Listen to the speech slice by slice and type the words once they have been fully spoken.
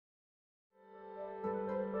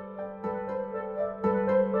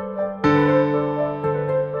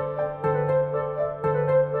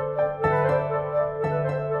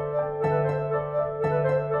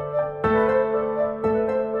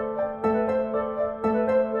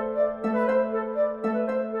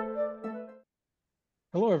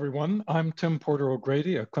everyone. I'm Tim Porter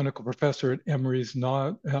O'Grady, a clinical professor at Emory's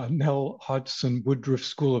Nell Hodgson Woodruff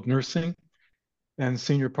School of Nursing and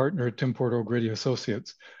senior partner at Tim Porter O'Grady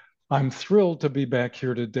Associates. I'm thrilled to be back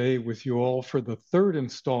here today with you all for the third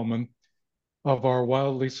installment of our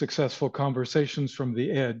wildly successful Conversations from the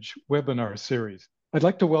Edge webinar series. I'd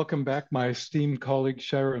like to welcome back my esteemed colleague,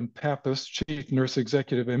 Sharon Pappas, Chief Nurse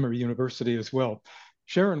Executive at Emory University as well.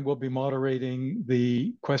 Sharon will be moderating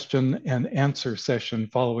the question and answer session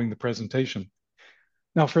following the presentation.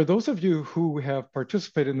 Now, for those of you who have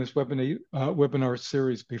participated in this webinar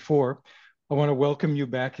series before, I want to welcome you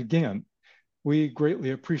back again. We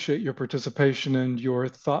greatly appreciate your participation and your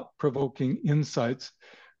thought-provoking insights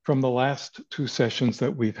from the last two sessions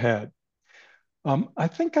that we've had. I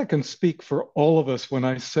think I can speak for all of us when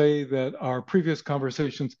I say that our previous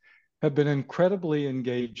conversations have been incredibly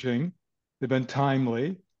engaging, they've been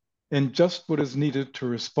timely, and just what is needed to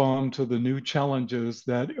respond to the new challenges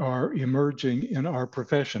that are emerging in our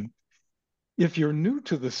profession. If you're new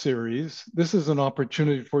to the series, this is an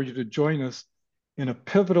opportunity for you to join us in a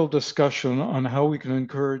pivotal discussion on how we can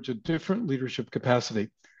encourage a different leadership capacity,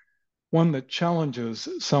 one that challenges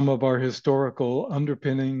some of our historical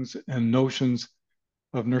underpinnings and notions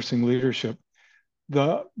of nursing leadership.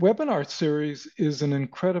 The webinar series is an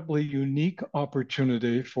incredibly unique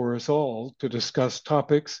opportunity for us all to discuss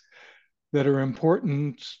topics that are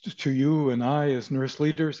important to you and I as nurse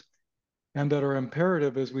leaders, and that are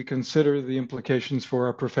imperative as we consider the implications for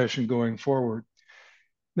our profession going forward.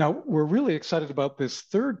 Now, we're really excited about this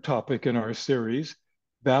third topic in our series,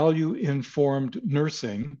 value-informed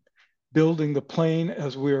nursing, building the plane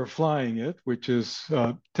as we are flying it, which is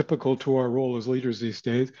typical to our role as leaders these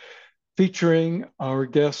days, featuring our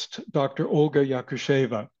guest, Dr. Olga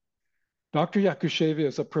Yakusheva. Dr. Yakusheva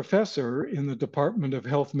is a professor in the Department of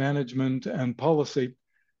Health Management and Policy,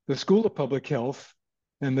 the School of Public Health,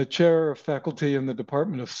 and the chair of faculty in the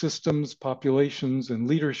Department of Systems, Populations, and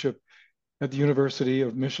Leadership at the University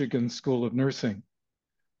of Michigan School of Nursing.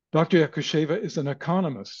 Dr. Yakusheva is an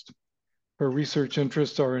economist. Her research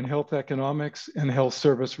interests are in health economics and health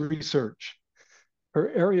service research. Her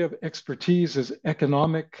area of expertise is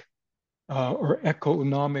economic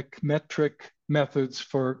metric methods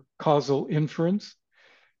for causal inference,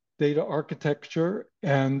 data architecture,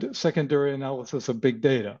 and secondary analysis of big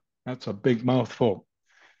data. That's a big mouthful.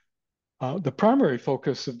 The primary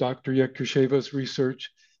focus of Dr. Yakusheva's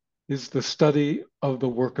research is the study of the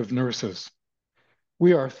work of nurses.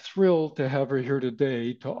 We are thrilled to have her here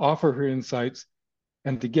today to offer her insights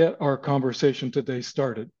and to get our conversation today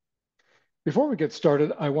started. Before we get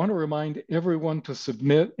started, I want to remind everyone to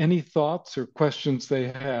submit any thoughts or questions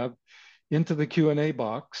they have into the Q&A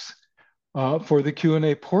box for the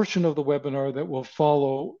Q&A portion of the webinar that will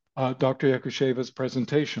follow Dr. Yakusheva's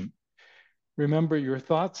presentation. Remember, your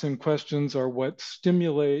thoughts and questions are what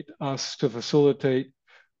stimulate us to facilitate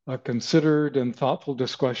a considered and thoughtful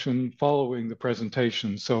discussion following the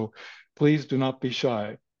presentation. So please do not be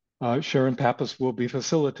shy. Sharon Pappas will be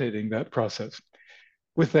facilitating that process.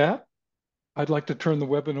 With that, I'd like to turn the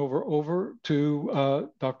webinar over to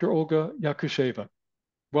Dr. Olga Yakusheva.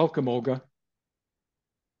 Welcome, Olga.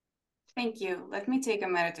 Thank you. Let me take a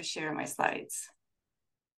minute to share my slides.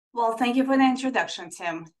 Well, thank you for the introduction,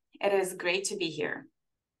 Tim. It is great to be here.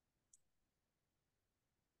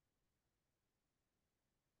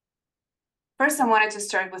 First, I wanted to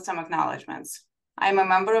start with some acknowledgements. I'm a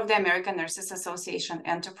member of the American Nurses Association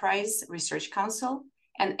Enterprise Research Council,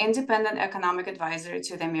 an independent economic advisor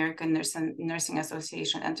to the American Nursing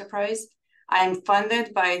Association Enterprise. I am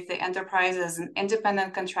funded by the enterprise as an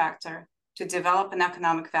independent contractor to develop an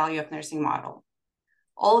economic value of nursing model.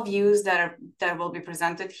 All views that will be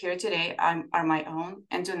presented here today are my own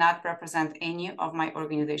and do not represent any of my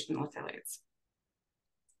organizational affiliates.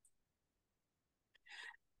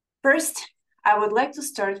 First, I would like to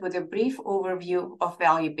start with a brief overview of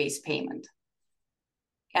value-based payment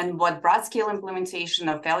and what broad-scale implementation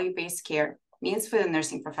of value-based care means for the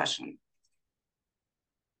nursing profession.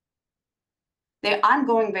 The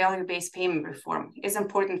ongoing value-based payment reform is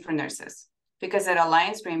important for nurses because it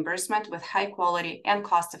aligns reimbursement with high-quality and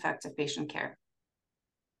cost-effective patient care.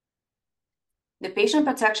 The Patient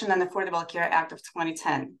Protection and Affordable Care Act of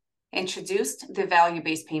 2010 introduced the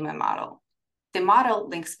value-based payment model. The model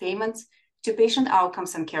links payments to patient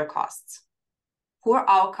outcomes and care costs. Poor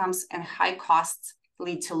outcomes and high costs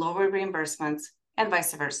lead to lower reimbursements and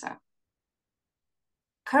vice versa.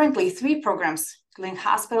 Currently, 3 programs link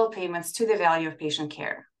hospital payments to the value of patient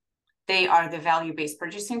care. They are the Value-Based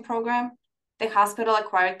Purchasing Program, the Hospital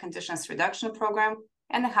Acquired Conditions Reduction Program,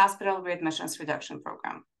 and the Hospital Readmissions Reduction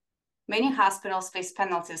Program. Many hospitals face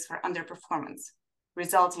penalties for underperformance,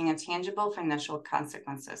 resulting in tangible financial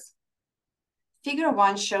consequences. Figure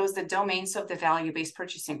 1 shows the domains of the value-based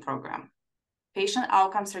purchasing program. Patient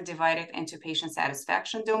outcomes are divided into patient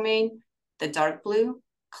satisfaction domain, the dark blue,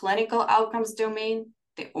 clinical outcomes domain,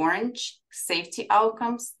 the orange, safety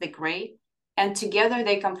outcomes, the gray, and together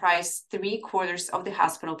they comprise 3/4 of the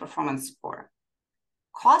hospital performance score.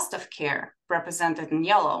 Cost of care, represented in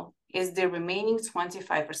yellow, is the remaining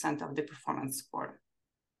 25% of the performance score.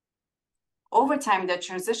 Over time, the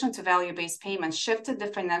transition to value-based payments shifted the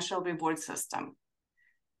financial reward system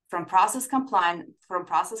from process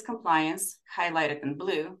compliance, highlighted in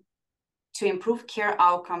blue, to improve care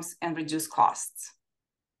outcomes and reduce costs.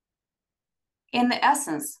 In the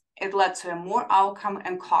essence, it led to a more outcome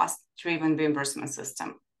and cost-driven reimbursement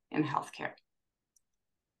system in healthcare.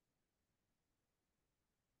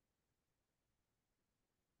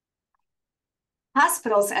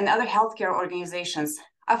 Hospitals and other healthcare organizations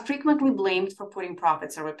are frequently blamed for putting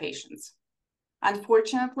profits over patients.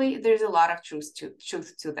 Unfortunately, there's a lot of truth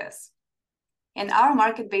to this. In our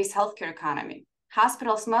market-based healthcare economy,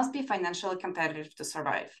 hospitals must be financially competitive to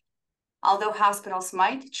survive. Although hospitals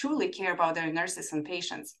might truly care about their nurses and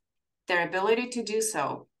patients, their ability to do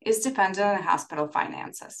so is dependent on hospital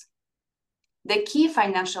finances. The key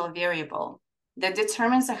financial variable that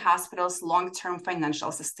determines a hospital's long-term financial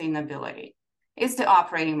sustainability is the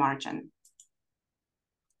operating margin.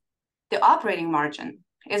 The operating margin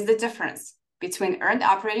is the difference between earned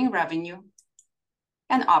operating revenue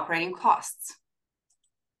and operating costs.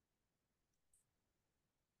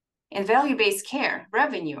 In value-based care,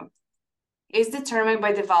 revenue is determined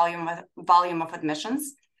by the volume of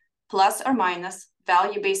admissions, plus or minus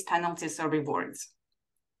value-based penalties or rewards,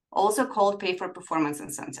 also called pay-for-performance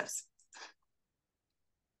incentives.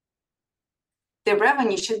 The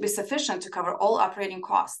revenue should be sufficient to cover all operating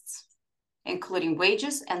costs, including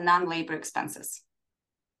wages and non-labor expenses.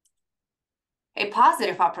 A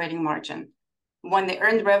positive operating margin, when the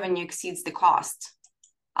earned revenue exceeds the cost,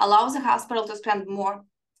 allows the hospital to spend more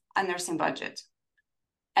on nursing budget.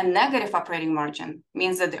 A negative operating margin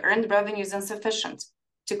means that the earned revenue is insufficient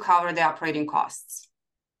to cover the operating costs.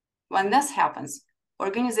 When this happens,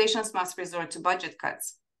 organizations must resort to budget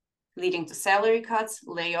cuts, leading to salary cuts,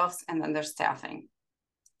 layoffs, and understaffing.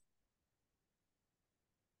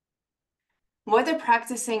 Whether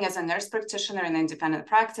practicing as a nurse practitioner in independent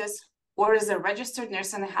practice, or as a registered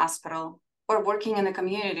nurse in a hospital, or working in a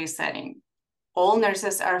community setting, all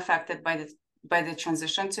nurses are affected by the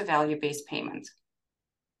transition to value-based payment.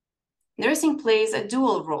 Nursing plays a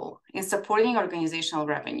dual role in supporting organizational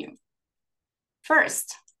revenue.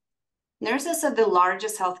 First, nurses are the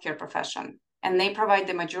largest healthcare profession, and they provide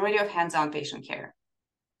the majority of hands-on patient care.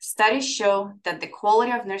 Studies show that the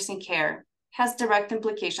quality of nursing care has direct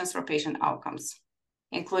implications for patient outcomes,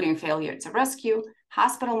 including failure to rescue,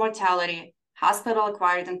 hospital mortality,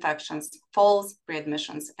 hospital-acquired infections, falls,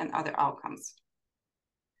 readmissions, and other outcomes.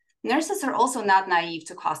 Nurses are also not naive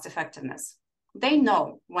to cost effectiveness. They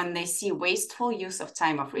know when they see wasteful use of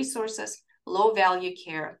time of resources, low value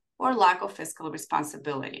care, or lack of fiscal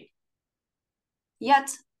responsibility.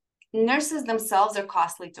 Yet, nurses themselves are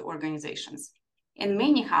costly to organizations. In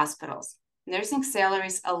many hospitals, nursing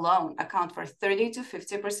salaries alone account for 30 to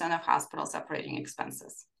 50% of hospitals' operating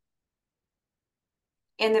expenses.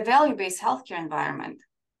 In the value-based healthcare environment,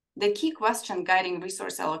 the key question guiding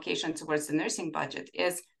resource allocation towards the nursing budget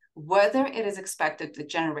is whether it is expected to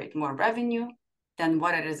generate more revenue than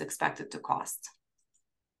what it is expected to cost.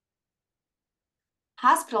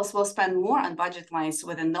 Hospitals will spend more on budget lines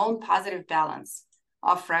with a known positive balance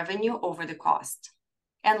of revenue over the cost,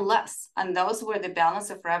 and less on those where the balance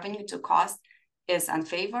of revenue to cost is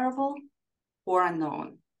unfavorable or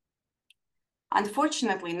unknown.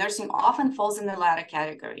 Unfortunately, nursing often falls in the latter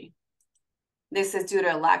category. This is due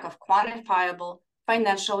to a lack of quantifiable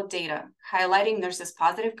financial data highlighting nurses'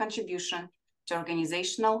 positive contribution to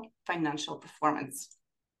organizational financial performance.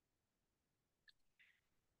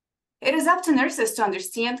 It is up to nurses to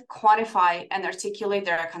understand, quantify, and articulate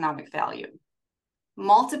their economic value.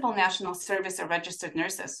 Multiple national surveys of registered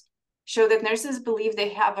nurses show that nurses believe they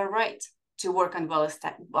have a right to work on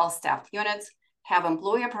well-staffed units, have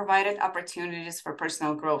employer-provided opportunities for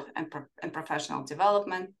personal growth and professional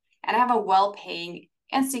development, and have a well-paying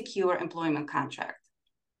and secure employment contract.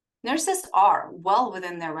 Nurses are well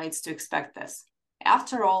within their rights to expect this.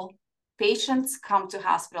 After all, patients come to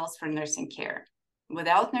hospitals for nursing care.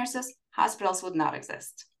 Without nurses, hospitals would not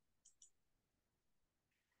exist.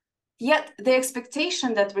 Yet, the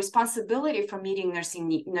expectation that responsibility for meeting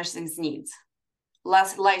nursing's needs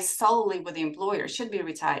lies solely with the employer should be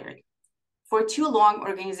retired. For too long,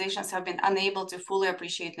 organizations have been unable to fully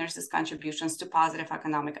appreciate nurses' contributions to positive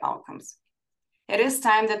economic outcomes. It is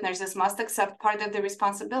time that nurses must accept part of the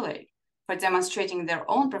responsibility for demonstrating their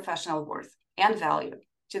own professional worth and value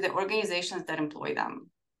to the organizations that employ them.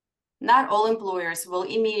 Not all employers will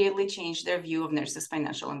immediately change their view of nurses'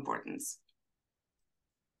 financial importance.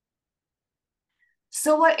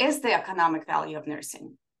 So what is the economic value of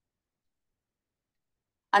nursing?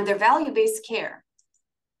 Under value-based care,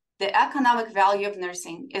 the economic value of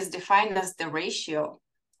nursing is defined as the ratio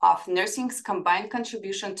of nursing's combined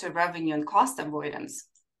contribution to revenue and cost avoidance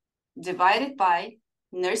divided by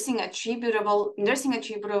nursing attributable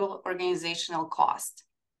organizational cost.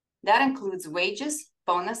 That includes wages,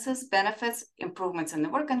 bonuses, benefits, improvements in the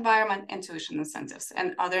work environment, and tuition incentives,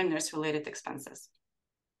 and other nurse-related expenses.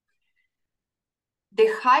 The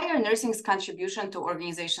higher nursing's contribution to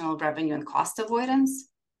organizational revenue and cost avoidance,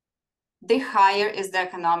 the higher is the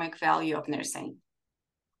economic value of nursing.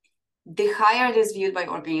 The higher it is viewed by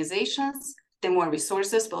organizations, the more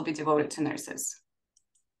resources will be devoted to nurses.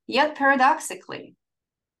 Yet paradoxically,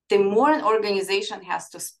 the more an organization has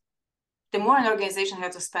to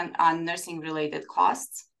spend on nursing-related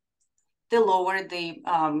costs, the lower the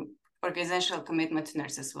organizational commitment to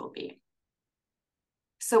nurses will be.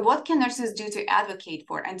 So what can nurses do to advocate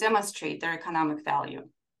for and demonstrate their economic value?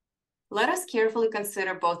 Let us carefully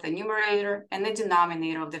consider both the numerator and the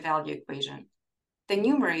denominator of the value equation. The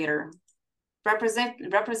numerator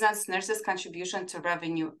represents nurses' contribution to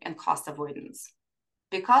revenue and cost avoidance.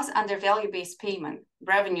 Because under value-based payment,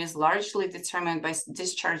 revenue is largely determined by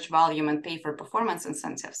discharge volume and pay for performance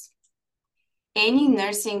incentives. Any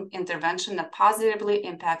nursing intervention that positively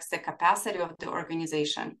impacts the capacity of the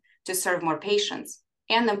organization to serve more patients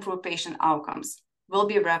and improve patient outcomes will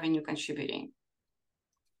be revenue contributing.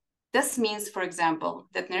 This means, for example,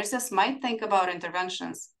 that nurses might think about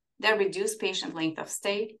interventions that reduce patient length of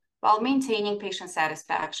stay while maintaining patient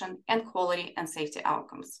satisfaction and quality and safety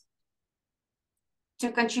outcomes. To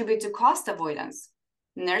contribute to cost avoidance,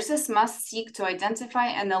 nurses must seek to identify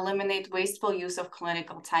and eliminate wasteful use of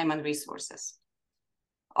clinical time and resources,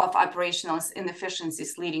 of operational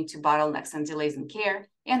inefficiencies leading to bottlenecks and delays in care,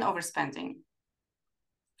 and overspending.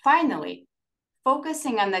 Finally,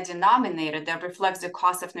 focusing on the denominator that reflects the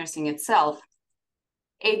cost of nursing itself,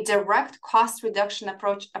 a direct cost reduction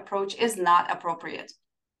approach is not appropriate.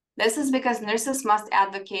 This is because nurses must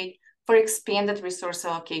advocate for expanded resource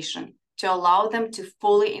allocation to allow them to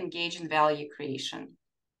fully engage in value creation.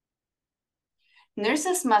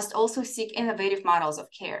 Nurses must also seek innovative models of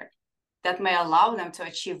care that may allow them to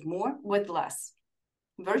achieve more with less.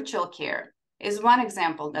 Virtual care is one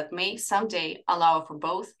example that may someday allow for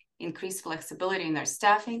both increased flexibility in their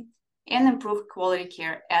staffing and improved quality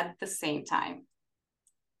care at the same time.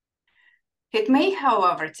 It may,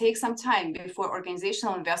 however, take some time before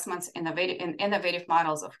organizational investments in innovative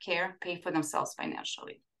models of care pay for themselves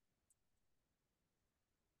financially.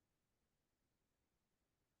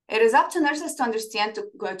 It is up to nurses to understand,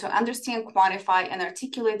 quantify, and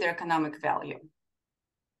articulate their economic value.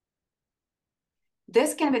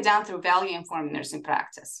 This can be done through value-informed nursing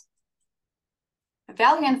practice.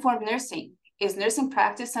 Value-informed nursing is nursing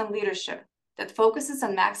practice and leadership that focuses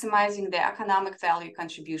on maximizing the economic value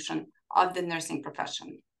contribution of the nursing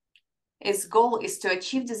profession. Its goal is to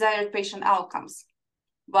achieve desired patient outcomes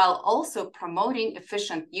while also promoting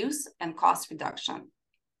efficient use and cost reduction.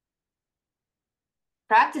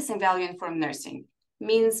 Practicing value-informed nursing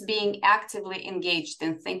means being actively engaged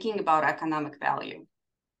in thinking about economic value.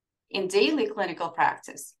 In daily clinical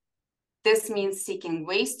practice, this means seeking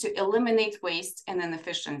ways to eliminate waste and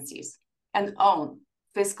inefficiencies and own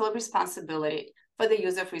fiscal responsibility for the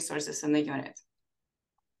use of resources in the unit.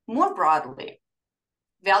 More broadly,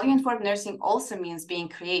 value-informed nursing also means being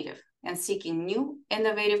creative and seeking new,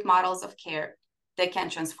 innovative models of care that can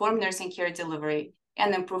transform nursing care delivery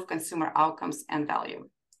and improve consumer outcomes and value.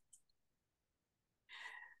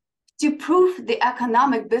 To prove the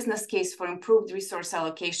economic business case for improved resource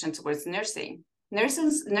allocation towards nursing,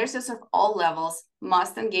 nurses of all levels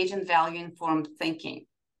must engage in value-informed thinking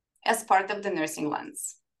as part of the nursing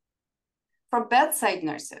lens. For bedside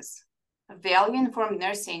nurses, value-informed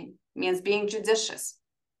nursing means being judicious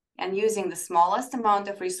and using the smallest amount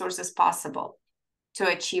of resources possible to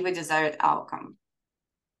achieve a desired outcome.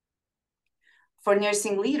 For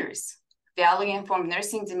nursing leaders, value-informed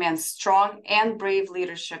nursing demands strong and brave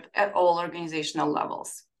leadership at all organizational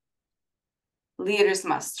levels. Leaders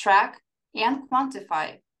must track and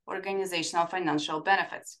quantify organizational financial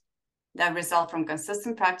benefits that result from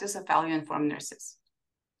consistent practice of value-informed nurses.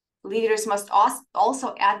 Leaders must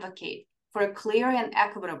also advocate for a clear and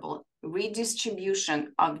equitable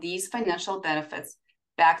redistribution of these financial benefits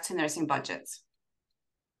back to nursing budgets.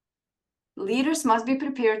 Leaders must be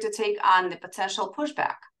prepared to take on the potential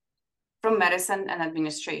pushback from medicine and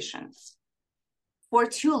administration. For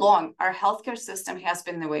too long, our healthcare system has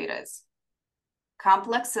been the way it is.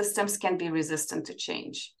 Complex systems can be resistant to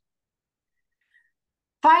change.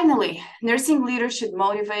 Finally, nursing leaders should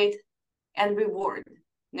motivate and reward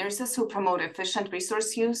nurses who promote efficient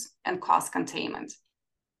resource use and cost containment.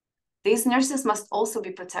 These nurses must also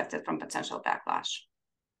be protected from potential backlash.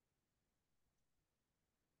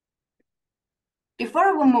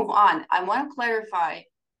 Before we move on, I want to clarify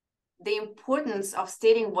the importance of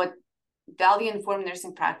stating what value-informed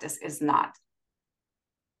nursing practice is not.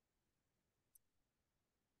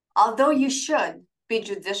 Although you should be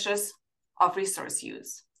judicious of resource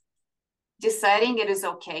use, deciding it is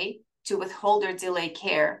okay to withhold or delay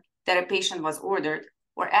care that a patient was ordered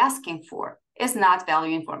or asking for is not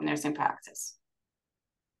value-informed nursing practice.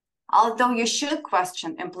 Although you should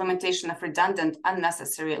question implementation of redundant,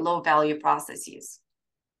 unnecessary, low-value processes,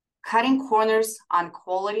 cutting corners on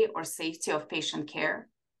quality or safety of patient care,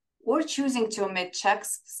 or choosing to omit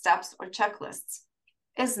checks, steps, or checklists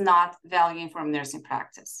is not value-informed nursing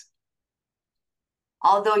practice.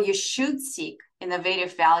 Although you should seek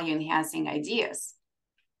innovative value-enhancing ideas,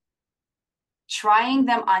 trying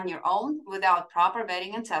them on your own without proper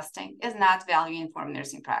vetting and testing is not value-informed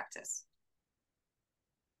nursing practice.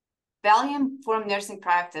 Value-informed nursing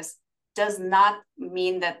practice does not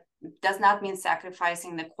mean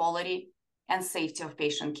sacrificing the quality and safety of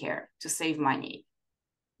patient care to save money.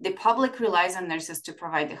 The public relies on nurses to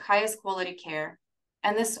provide the highest quality care,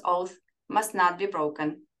 and this oath must not be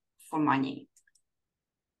broken for money.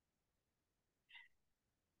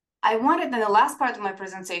 I wanted in the last part of my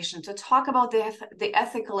presentation to talk about the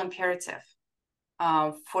ethical imperative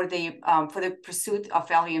for the pursuit of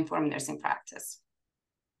value-informed nursing practice.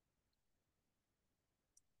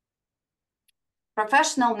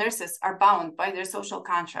 Professional nurses are bound by their social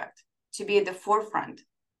contract to be at the forefront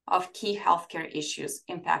of key healthcare issues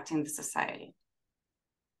impacting the society.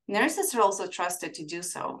 Nurses are also trusted to do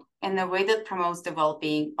so in a way that promotes the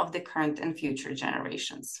well-being of the current and future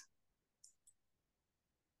generations.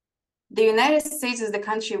 The United States is the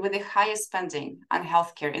country with the highest spending on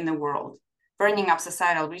healthcare in the world, burning up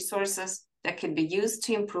societal resources that could be used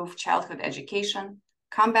to improve childhood education,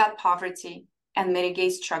 combat poverty, and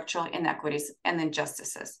mitigate structural inequities and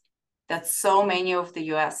injustices that so many of the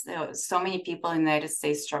US, so many people in the United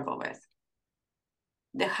States struggle with.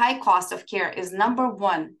 The high cost of care is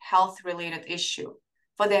 #1 health-related issue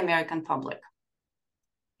for the American public.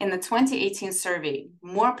 In the 2018 survey,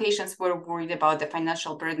 more patients were worried about the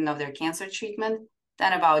financial burden of their cancer treatment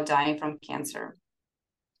than about dying from cancer.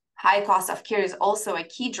 High cost of care is also a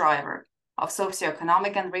key driver of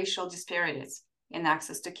socioeconomic and racial disparities in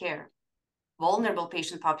access to care. Vulnerable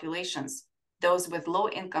patient populations, those with low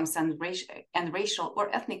incomes and racial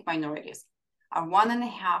or ethnic minorities, are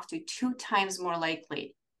 1.5 to 2 times more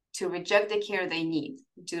likely to reject the care they need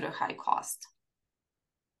due to high cost.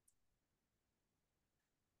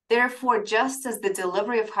 Therefore, just as the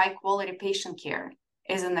delivery of high-quality patient care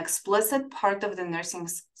is an explicit part of the nursing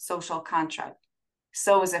social contract,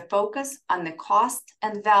 so is a focus on the cost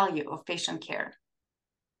and value of patient care.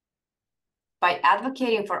 By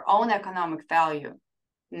advocating for own economic value,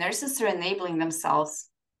 nurses are enabling themselves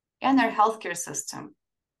and their healthcare system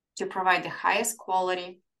to provide the highest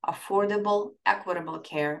quality, affordable, equitable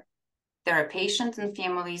care that our patients and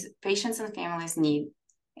families need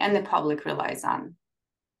and the public relies on.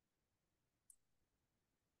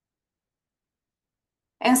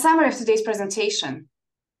 In summary of today's presentation,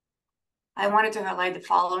 I wanted to highlight the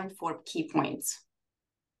following 4 key points.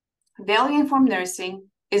 Value-informed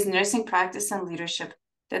nursing is nursing practice and leadership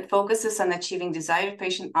that focuses on achieving desired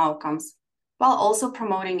patient outcomes while also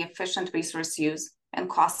promoting efficient resource use and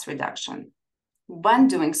cost reduction. When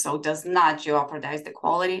doing so does not jeopardize the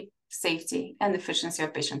quality, safety, and efficiency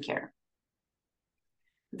of patient care.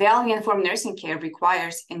 Value-informed nursing care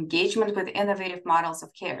requires engagement with innovative models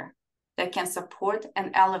of care that can support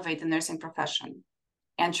and elevate the nursing profession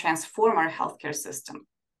and transform our healthcare system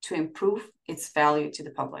to improve its value to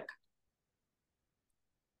the public.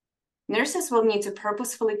 Nurses will need to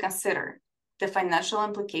purposefully consider the financial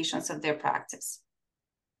implications of their practice,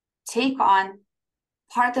 take on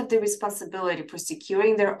part of the responsibility for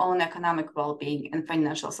securing their own economic well-being and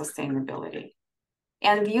financial sustainability,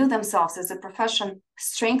 and view themselves as a profession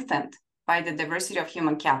strengthened by the diversity of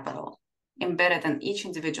human capital embedded in each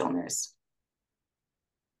individual nurse.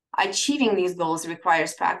 Achieving these goals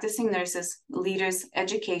requires practicing nurses, leaders,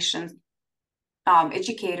 education,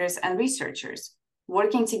 educators, and researchers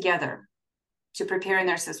working together to prepare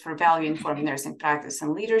nurses for value-informed nursing practice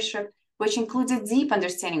and leadership, which includes a deep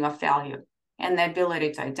understanding of value and the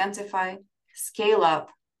ability to identify, scale up,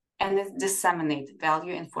 and disseminate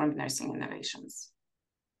value-informed nursing innovations.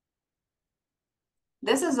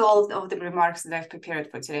 This is all of the remarks that I've prepared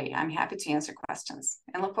for today. I'm happy to answer questions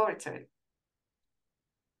and look forward to it.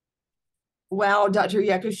 Wow, Dr.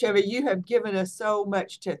 Yakusheva, you have given us so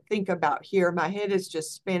much to think about here. My head is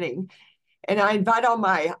just spinning. And I invite all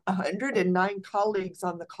my 109 colleagues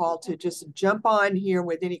on the call to just jump on here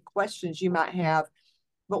with any questions you might have.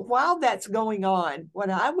 But while that's going on, what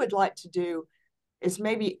I would like to do is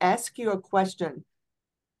maybe ask you a question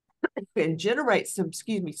and generate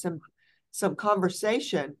some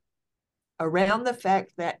conversation around the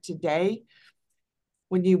fact that today,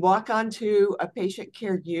 when you walk onto a patient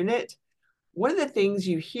care unit, one of the things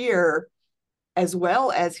you hear, as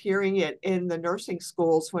well as hearing it in the nursing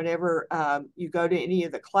schools whenever you go to any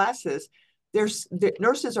of the classes, the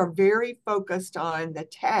nurses are very focused on the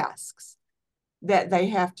tasks that they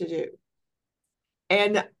have to do.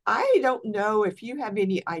 And I don't know if you have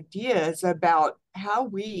any ideas about how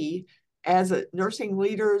we, as nursing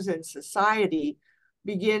leaders in society,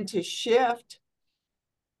 begin to shift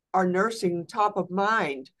our nursing top of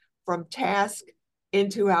mind from task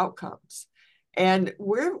into outcomes. And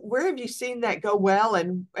where have you seen that go well,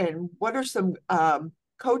 and what are some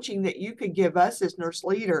coaching that you could give us as nurse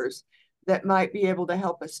leaders that might be able to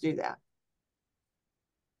help us do that?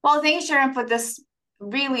 Well, thank you, Sharon, for this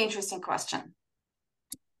really interesting question.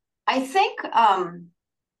 I think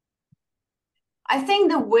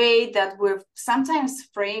the way that we're sometimes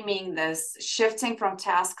framing this shifting from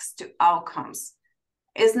tasks to outcomes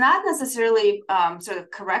is not necessarily sort of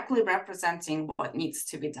correctly representing what needs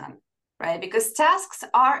to be done, right? Because tasks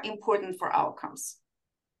are important for outcomes.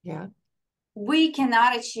 Yeah. We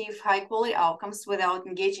cannot achieve high quality outcomes without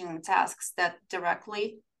engaging in tasks that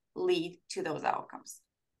directly lead to those outcomes.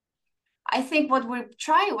 I think what we're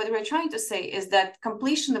trying to say is that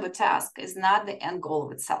completion of a task is not the end goal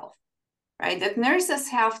of itself, right? That nurses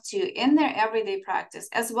have to, in their everyday practice,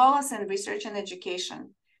 as well as in research and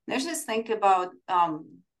education, nurses think about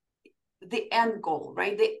the end goal,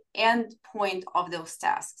 right? The end point of those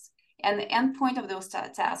tasks. And the end point of those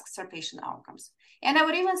tasks are patient outcomes. And I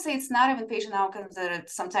would even say it's not even patient outcomes that are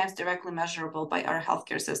sometimes directly measurable by our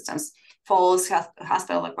healthcare systems: falls,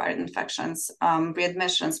 hospital-acquired infections,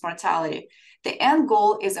 readmissions, mortality. The end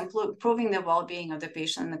goal is improving the well-being of the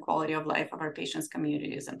patient and the quality of life of our patients,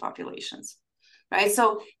 communities, and populations, right?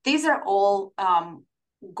 So these are all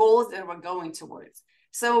goals that we're going towards.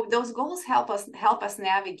 So those goals help us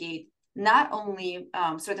navigate not only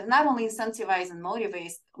incentivize and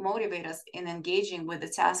motivate us in engaging with the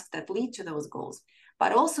tasks that lead to those goals,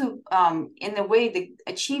 but also in the way the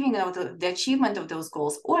achievement of those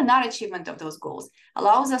goals or not achievement of those goals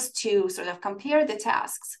allows us to sort of compare the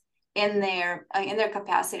tasks in their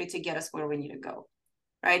capacity to get us where we need to go,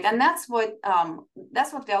 right? And that's what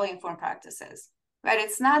value-informed practice is, right?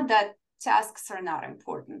 It's not that tasks are not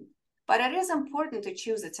important, but it is important to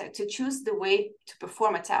choose the way to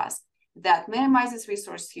perform a task that minimizes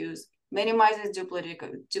resource use, minimizes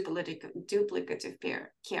duplicative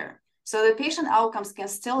care. So the patient outcomes can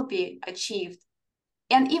still be achieved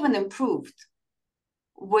and even improved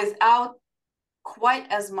without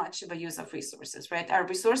quite as much of a use of resources, right? Our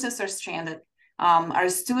resources are stranded, our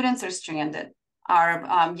students are stranded,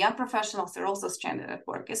 our young professionals are also stranded at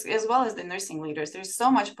work, as well as the nursing leaders. There's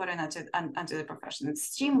so much put into the profession. It's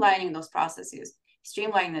streamlining those processes,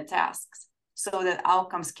 streamlining the tasks, so that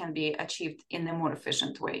outcomes can be achieved in a more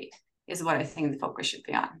efficient way, is what I think the focus should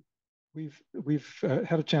be on. We've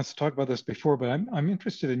had a chance to talk about this before, but I'm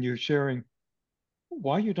interested in you sharing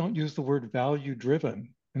why you don't use the word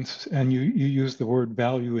value-driven and you use the word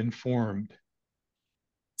value-informed.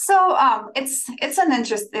 So it's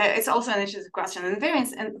also an interesting question and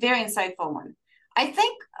very insightful one. I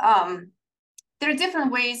think there are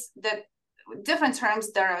different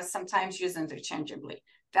terms that are sometimes used interchangeably: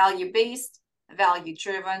 value-based,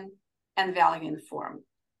 value-driven, and value-informed.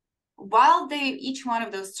 While each one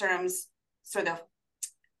of those terms sort of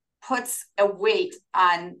puts a weight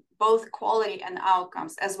on both quality and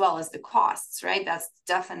outcomes, as well as the costs, right? That's the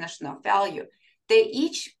definition of value. They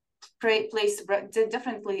each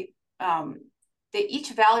differently. They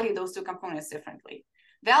each value those two components differently.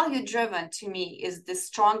 Value-driven, to me, is the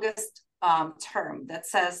strongest term that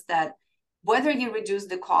says that whether you reduce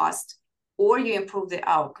the cost or you improve the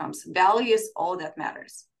outcomes, value is all that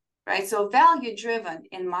matters, right? So value-driven,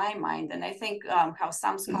 in my mind, and I think how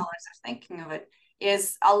some scholars are thinking of it,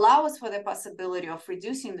 is allow us for the possibility of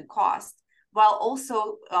reducing the cost while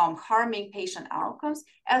also harming patient outcomes,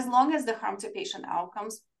 as long as the harm to patient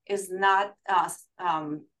outcomes is not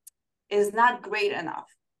great enough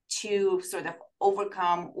to sort of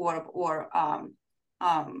overcome or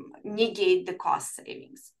negate the cost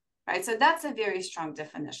savings, right? So that's a very strong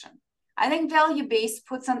definition. I think value-based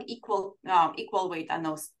puts an equal weight on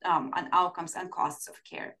those on outcomes and costs of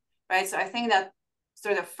care, right? So I think that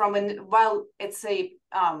sort of while it's a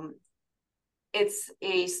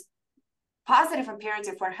positive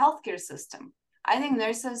imperative for healthcare system, I think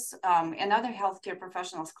nurses and other healthcare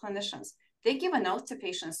professionals, clinicians, they give an oath to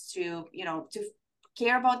patients to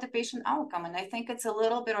care about the patient outcome, and I think it's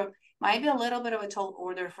might be a little bit of a tall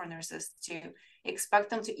order for nurses to expect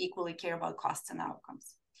them to equally care about costs and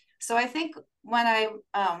outcomes. So I think when I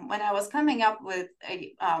was coming up with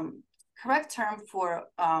a correct term for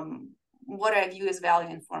what I view as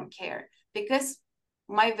value-informed care, because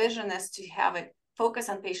my vision is to have it focus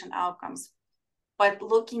on patient outcomes, but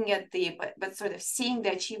looking at but sort of seeing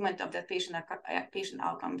the achievement of the patient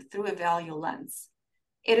outcome through a value lens.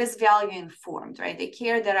 It is value-informed, right? The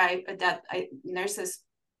care that I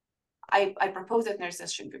propose that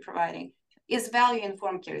nurses should be providing is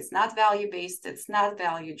value-informed care. It's not value-based, it's not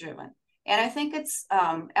value-driven. And I think it's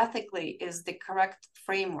ethically is the correct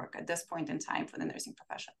framework at this point in time for the nursing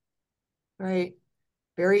profession. Right.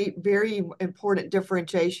 Very, very important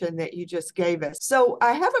differentiation that you just gave us. So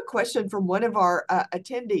I have a question from one of our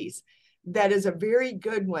attendees that is a very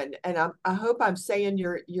good one. And I hope I'm saying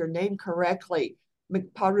your name correctly,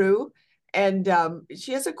 McParu. And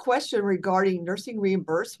she has a question regarding nursing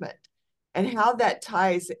reimbursement and how that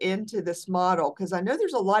ties into this model. Because I know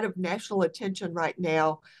there's a lot of national attention right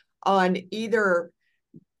now on either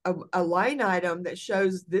a line item that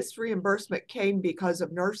shows this reimbursement came because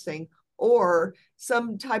of nursing, or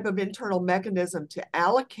some type of internal mechanism to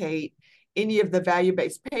allocate any of the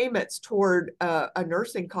value-based payments toward a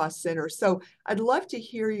nursing cost center. So I'd love to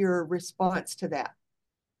hear your response to that.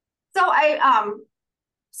 So I'm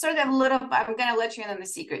going to let you in on the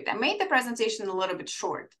secret. I made the presentation a little bit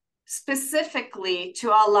short, specifically to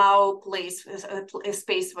allow a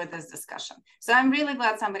space for this discussion. So I'm really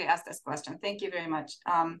glad somebody asked this question. Thank you very much.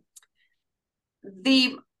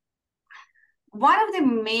 One of the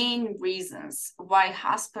main reasons why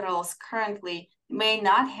hospitals currently may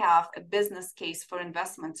not have a business case for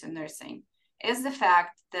investments in nursing is the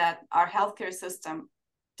fact that our healthcare system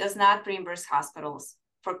does not reimburse hospitals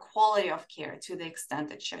for quality of care to the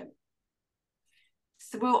extent it should.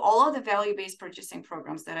 Through all of the value-based purchasing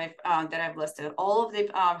programs that I've listed, all of the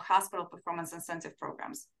hospital performance incentive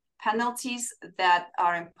programs, penalties that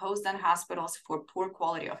are imposed on hospitals for poor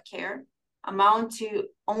quality of care amount to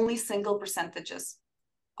only single percentages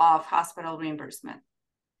of hospital reimbursement.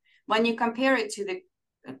 When you compare it to the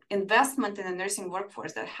investment in the nursing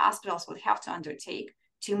workforce that hospitals would have to undertake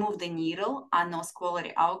to move the needle on those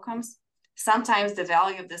quality outcomes, sometimes the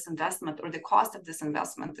value of this investment or the cost of this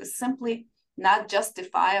investment is simply not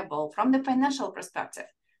justifiable from the financial perspective,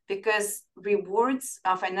 because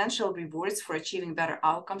financial rewards for achieving better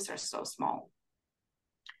outcomes are so small.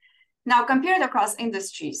 Now, compared across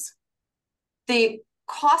industries, the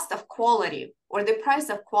cost of quality or the price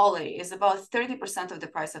of quality is about 30% of the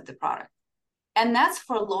price of the product. And that's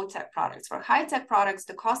for low-tech products. For high-tech products,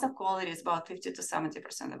 the cost of quality is about 50 to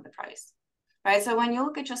 70% of the price, right? So when you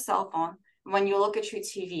look at your cell phone, when you look at your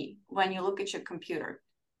TV, when you look at your computer,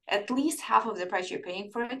 at least half of the price you're paying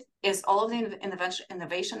for it is all of the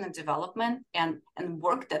innovation and development and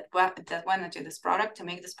work that went into this product to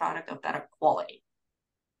make this product of better quality.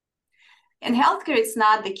 In healthcare, it's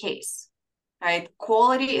not the case, right?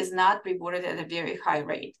 Quality is not rewarded at a very high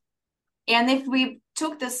rate. And if we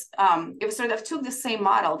took this, if we sort of took the same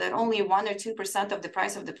model that only 1 or 2% of the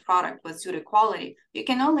price of the product was due to quality, you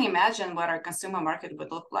can only imagine what our consumer market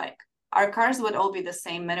would look like. Our cars would all be the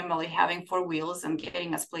same, minimally having 4 wheels and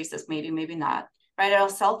getting us places, maybe not, right? Our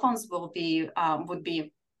cell phones would be, I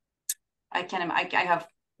have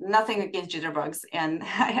nothing against jitterbugs, and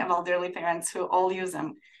I have elderly parents who all use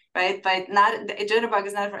them, right? But jitterbug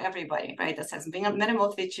is not for everybody, right? This has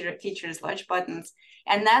minimal features, large buttons,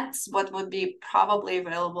 and that's what would be probably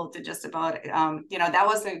available to just about,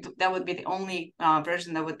 that would be the only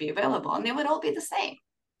version that would be available, and they would all be the same,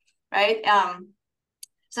 right?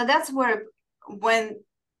 So that's where when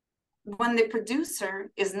the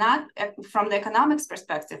producer is not, from the economics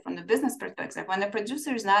perspective, from the business perspective, when the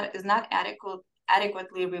producer is not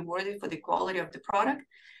adequately rewarded for the quality of the product,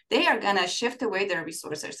 they are going to shift away their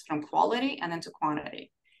resources from quality and into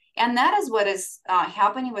quantity. And that is what is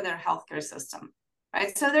happening with our healthcare system,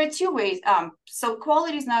 right? So there are 2 ways. So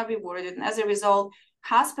quality is not rewarded, and as a result,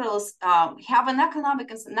 hospitals have an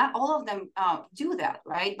economic, not all of them do that,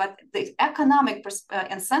 right? But the economic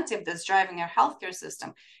incentive that's driving our healthcare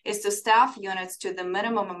system is to staff units to the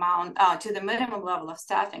minimum amount, to the minimum level of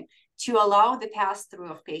staffing to allow the pass-through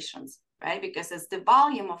of patients, right? Because it's the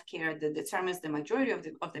volume of care that determines the majority of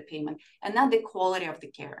the payment and not the quality of the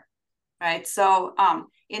care, right? So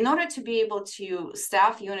in order to be able to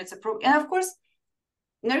staff units, and of course,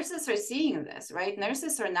 nurses are seeing this, right?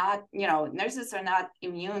 Nurses are not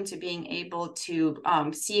immune to being able to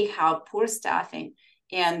see how poor staffing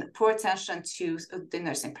and poor attention to the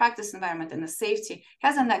nursing practice environment and the safety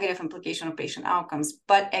has a negative implication on patient outcomes.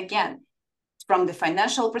 But again, from the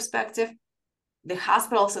financial perspective, the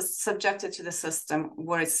hospitals are subjected to the system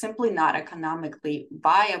where it's simply not economically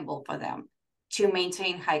viable for them to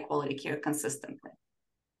maintain high quality care consistently.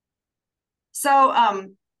 So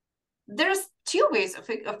there's two ways of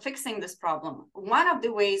fixing this problem. One of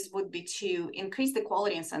the ways would be to increase the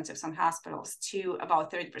quality incentives on hospitals to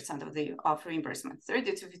about 30% of reimbursement,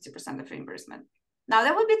 30 to 50% of reimbursement. Now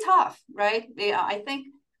that would be tough, right? I think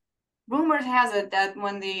rumor has it that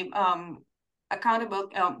when the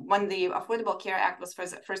Affordable Care Act was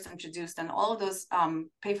first introduced and all of those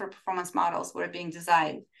pay for performance models were being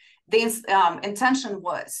designed, the intention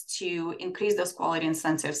was to increase those quality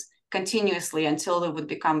incentives continuously until it would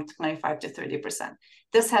become 25 to 30%.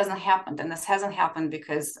 This hasn't happened, and this hasn't happened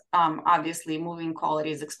because obviously moving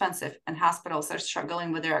quality is expensive and hospitals are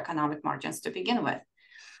struggling with their economic margins to begin with,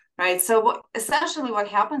 right? So essentially what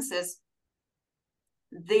happens is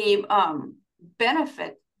the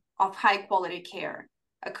benefit of high quality care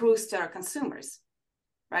accrues to our consumers,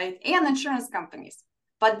 right? And insurance companies.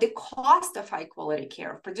 But the cost of high quality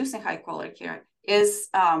care, of producing high quality care, is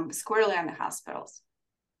squarely on the hospitals,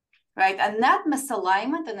 right? And that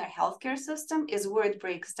misalignment in our healthcare system is where it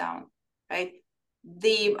breaks down, right?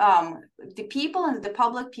 The people and the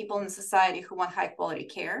public people in society who want high quality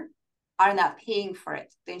care are not paying for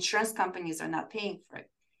it. The insurance companies are not paying for it.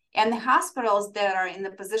 And the hospitals that are in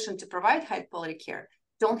the position to provide high quality care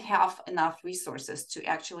don't have enough resources to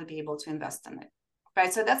actually be able to invest in it,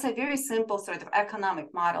 right? So that's a very simple sort of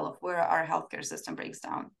economic model of where our healthcare system breaks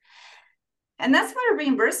down. And that's where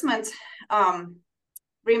reimbursement,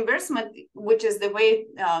 which is the way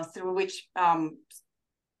through which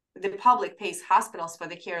the public pays hospitals for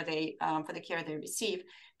the care they receive.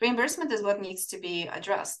 Reimbursement is what needs to be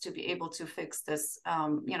addressed to be able to fix this,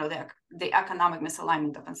 the economic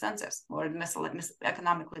misalignment of incentives or the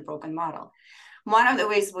economically broken model. One of the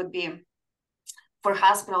ways would be for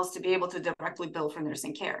hospitals to be able to directly bill for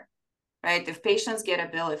nursing care, right? If patients get a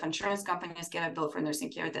bill, if insurance companies get a bill for nursing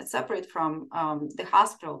care that's separate from the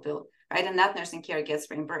hospital bill, right, and that nursing care gets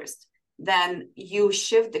reimbursed, then you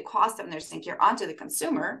shift the cost of nursing care onto the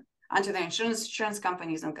consumer, onto the insurance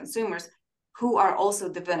companies and consumers, who are also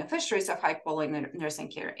the beneficiaries of high quality nursing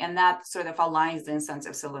care. And that sort of aligns the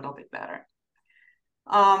incentives a little bit better.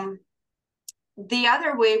 The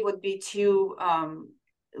other way would be to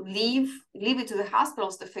leave it to the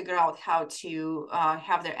hospitals to figure out how to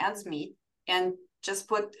have their ends meet and just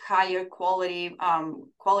put higher quality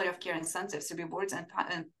of care incentives, rewards and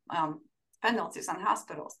penalties on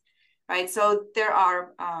hospitals, right? So there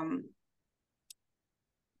are a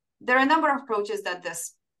number of approaches that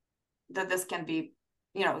this can be,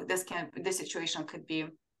 this situation could be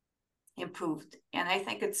improved. And I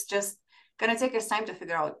think it's just going to take us time to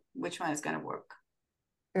figure out which one is going to work.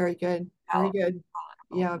 Very good. Very good.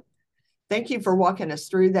 Yeah. Thank you for walking us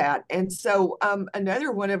through that. And so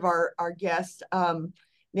another one of our guests,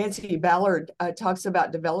 Nancy Ballard, talks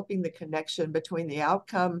about developing the connection between the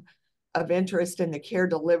outcome of interest and the care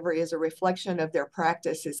delivery as a reflection of their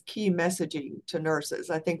practice is key messaging to nurses.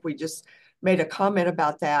 I think we just made a comment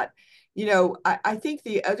about that. I think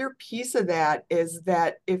the other piece of that is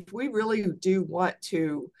that if we really do want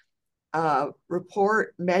to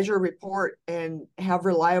measure, report, and have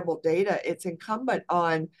reliable data, it's incumbent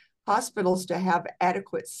on hospitals to have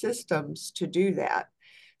adequate systems to do that.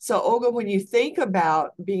 So Olga, when you think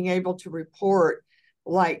about being able to report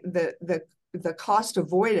like the cost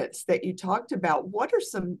avoidance that you talked about, what are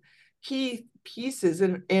some key pieces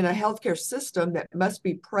in a healthcare system that must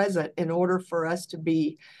be present in order for us to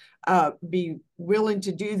be willing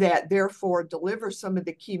to do that, therefore deliver some of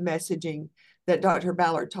the key messaging that Dr.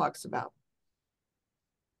 Ballard talks about?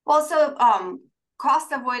 Well, so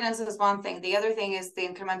cost avoidance is one thing. The other thing is the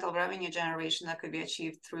incremental revenue generation that could be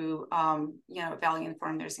achieved through,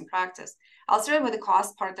 value-informed nursing practice. I'll start with the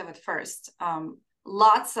cost part of it first.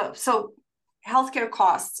 So healthcare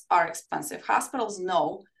costs are expensive. Hospitals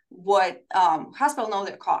know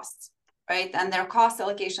their costs, right? And there are cost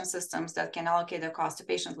allocation systems that can allocate the cost to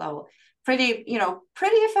patient level pretty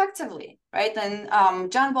effectively, right? And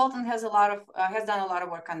John Bolton has done a lot of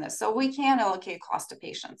work on this. So we can allocate cost to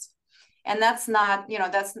patients. And that's not,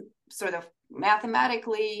 that's sort of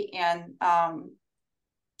mathematically and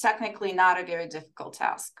technically not a very difficult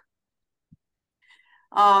task.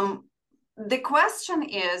 The question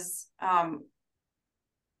is,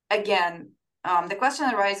 the question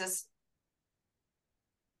arises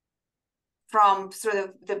from sort of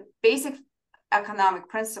the basic economic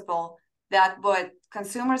principle that what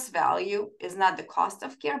consumers value is not the cost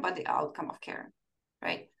of care, but the outcome of care,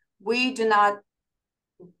 right? We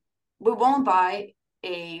won't buy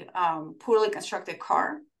a poorly constructed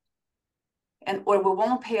car, or we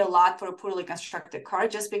won't pay a lot for a poorly constructed car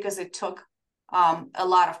just because it took a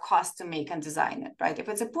lot of cost to make and design it, right? If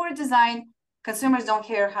it's a poor design, consumers don't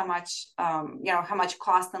care how much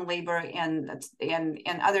cost and labor and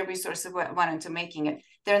other resources went into making it.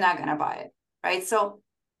 They're not going to buy it, right? So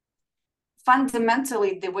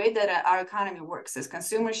fundamentally, the way that our economy works is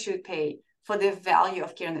consumers should pay for the value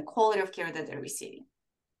of care and the quality of care that they're receiving,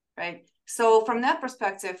 right? So from that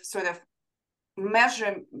perspective, sort of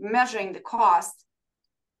measuring the cost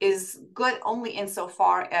is good only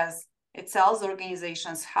insofar as it tells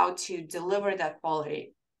organizations how to deliver that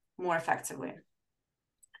quality more effectively.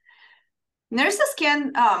 Nurses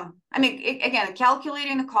can, again,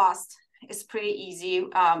 calculating the cost is pretty easy.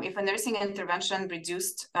 If a nursing intervention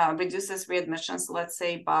reduces readmissions, let's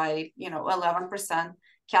say by 11%,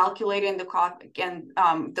 calculating the cost, again,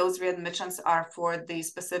 those readmissions are for the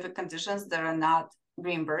specific conditions that are not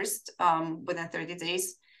reimbursed within 30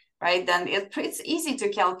 days, right? Then it's easy to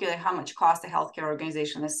calculate how much cost a healthcare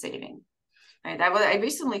organization is saving. Right? I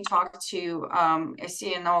recently talked to a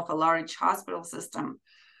CNO of a large hospital system,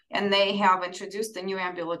 and they have introduced a new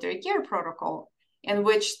ambulatory care protocol in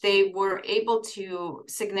which they were able to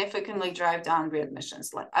significantly drive down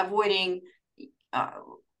readmissions, like avoiding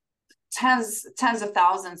tens of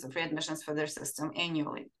thousands of readmissions for their system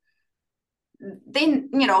annually. They,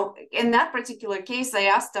 in that particular case, I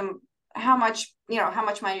asked them, how much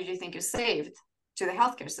money do you think you saved to the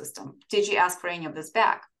healthcare system? Did you ask for any of this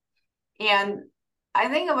back? And I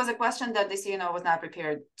think it was a question that the CNO was not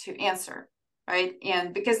prepared to answer, right?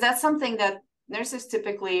 And because that's something that nurses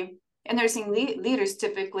typically and nursing leaders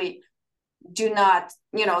typically do not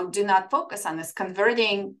focus on, is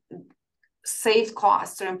converting saved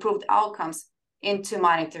costs or improved outcomes into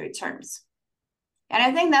monetary terms. And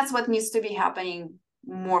I think that's what needs to be happening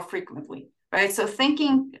more frequently, right? So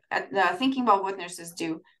thinking about what nurses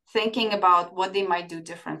do, thinking about what they might do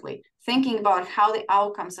differently, thinking about how the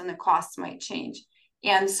outcomes and the costs might change,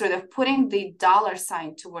 and sort of putting the dollar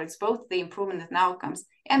sign towards both the improvement in outcomes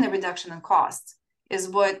and the reduction in costs is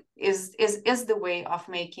what is the way of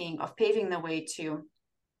paving the way to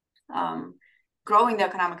growing the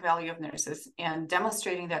economic value of nurses and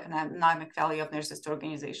demonstrating the economic value of nurses to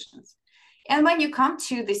organizations. And when you come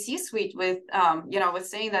to the C-suite with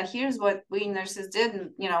saying that here's what we nurses did, and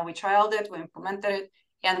we trialed it, we implemented it,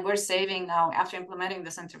 and we're saving now, after implementing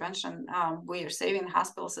this intervention, we are saving the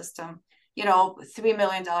hospital system, $3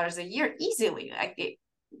 million a year easily.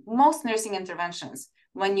 Most nursing interventions,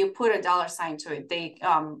 when you put a dollar sign to it,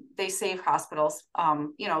 they save hospitals,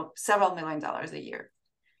 several $1 million a year.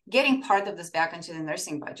 Getting part of this back into the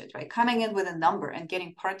nursing budget, right? Coming in with a number and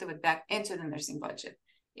getting part of it back into the nursing budget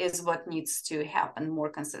is what needs to happen more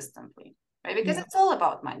consistently, right? Because it's all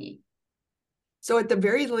about money. So at the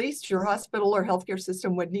very least, your hospital or healthcare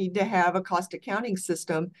system would need to have a cost accounting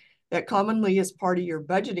system that commonly is part of your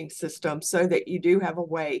budgeting system, so that you do have a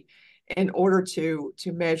way in order to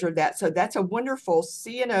measure that. So that's a wonderful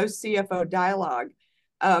CNO CFO dialogue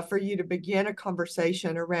for you to begin a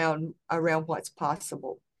conversation around what's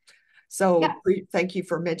possible. So thank you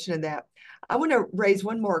for mentioning that. I want to raise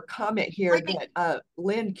one more comment here that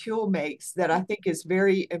Lynn Kuehl makes that I think is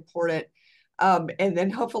very important. And then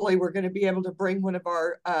hopefully we're going to be able to bring one of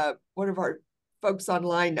our folks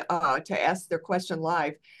online to ask their question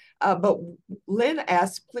live. But Lynn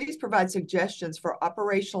asks, please provide suggestions for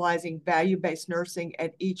operationalizing value-based nursing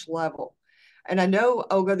at each level. And I know,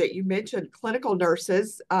 Olga, that you mentioned clinical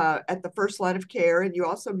nurses at the first line of care, and you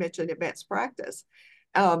also mentioned advanced practice.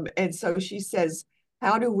 And so she says,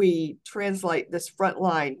 how do we translate this front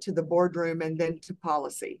line to the boardroom and then to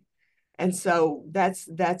policy? And so that's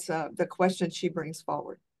the question she brings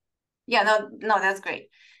forward. Yeah, no, that's great.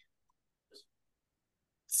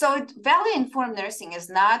 So value-informed nursing is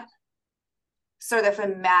not sort of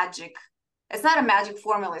it's not a magic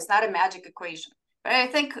formula. It's not a magic equation. But I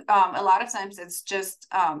think a lot of times it's just,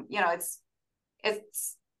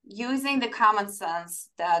 it's using the common sense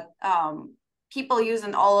that people use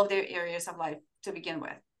in all of their areas of life to begin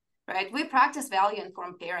with, right? We practice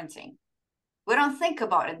value-informed parenting. We don't think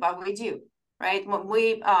about it, but we do, right? When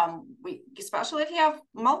we especially if you have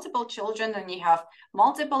multiple children and you have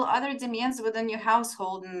multiple other demands within your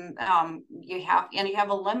household, and you have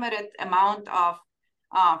a limited amount of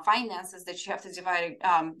finances that you have to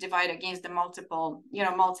divide against the multiple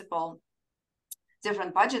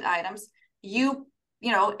different budget items. You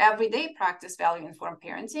every day practice value-informed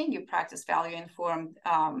parenting. You practice value-informed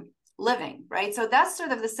living, right? So that's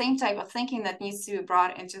sort of the same type of thinking that needs to be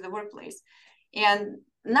brought into the workplace. And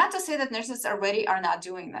not to say that nurses already are not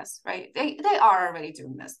doing this, right? They are already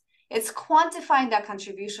doing this. It's quantifying that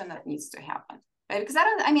contribution that needs to happen, right? Because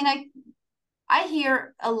I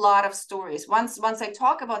hear a lot of stories. Once I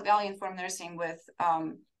talk about value-informed nursing with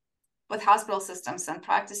hospital systems and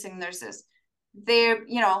practicing nurses, they're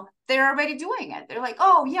already doing it. They're like,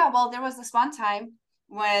 oh yeah, well, there was this one time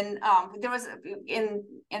when there was in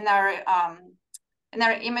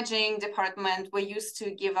our imaging department, we used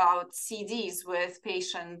to give out CDs with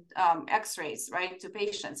patient x-rays, right, to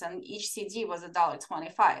patients, and each CD was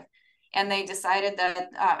 $1.25. And they decided that,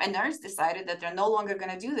 a nurse decided that they're no longer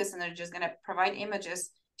going to do this, and they're just going to provide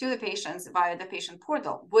images to the patients via the patient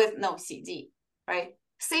portal with no CD, right?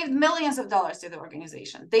 Saved millions of dollars to the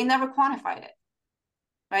organization. They never quantified it,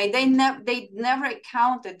 right? They never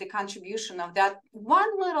counted the contribution of that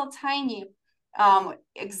one little tiny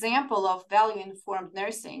example of value-informed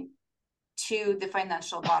nursing to the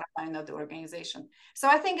financial bottom line of the organization. So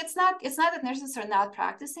I think it's not that nurses are not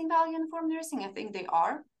practicing value-informed nursing. I think they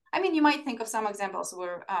are. I mean, you might think of some examples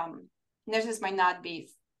where nurses might be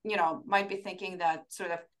thinking that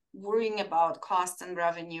sort of worrying about cost and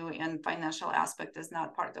revenue and financial aspect is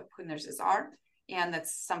not part of who nurses are. And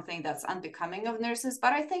that's something that's unbecoming of nurses.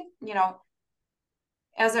 But I think,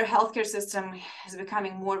 as our healthcare system is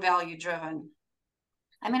becoming more value-driven,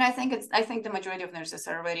 I think the majority of nurses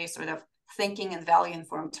are already sort of thinking in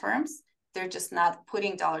value-informed terms. They're just not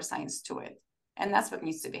putting dollar signs to it. And that's what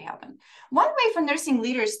needs to be happening. One way for nursing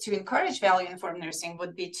leaders to encourage value-informed nursing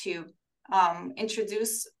would be to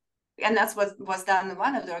introduce, and that's what was done in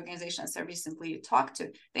one of the organizations I recently talked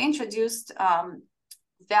to. They introduced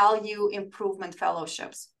value improvement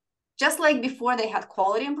fellowships. Just like before, they had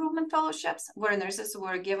quality improvement fellowships where nurses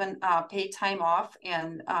were given paid time off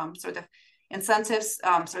and sort of incentives,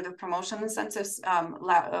 sort of promotion incentives,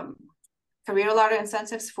 career ladder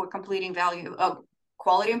incentives for completing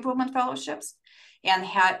quality improvement fellowships, and they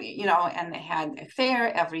had a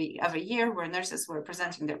fair every year where nurses were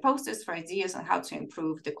presenting their posters for ideas on how to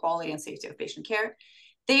improve the quality and safety of patient care.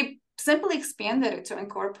 They simply expanded it to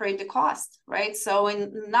incorporate the cost, right? So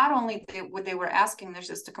not only they were asking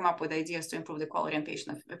nurses to come up with ideas to improve the quality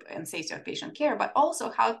and safety of patient care, but also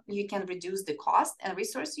how you can reduce the cost and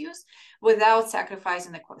resource use without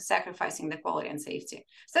sacrificing the quality and safety.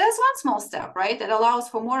 So that's one small step, right? That allows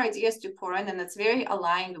for more ideas to pour in, and it's very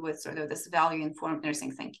aligned with sort of this value-informed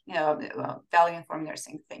nursing thinking, value-informed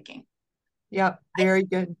nursing thinking. Yeah, very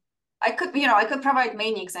good. I could provide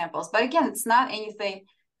many examples, but again, it's not anything.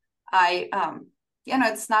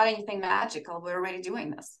 It's not anything magical. We're already doing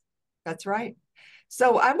this. That's right.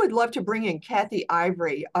 So I would love to bring in Kathy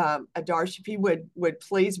Ivory. Adarsh, if you would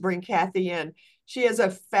please bring Kathy in. She has a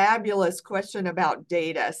fabulous question about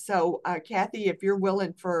data. So Kathy, if you're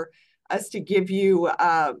willing for us to give you,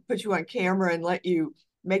 put you on camera and let you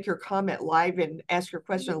make your comment live and ask your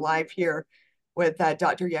question live here with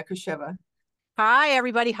Dr. Yakusheva. Hi,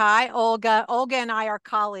 everybody. Hi, Olga. Olga and I are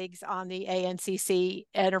colleagues on the ANCC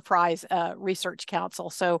Enterprise Research Council.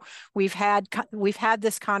 So we've had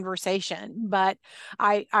this conversation, but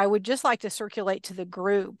I would just like to circulate to the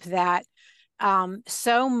group that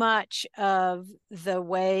so much of the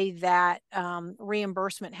way that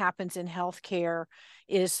reimbursement happens in healthcare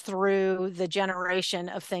is through the generation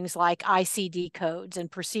of things like ICD codes and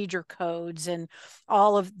procedure codes and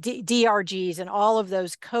all of DRGs and all of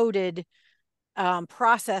those coded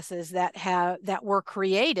processes that were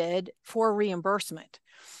created for reimbursement.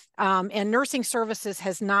 And nursing services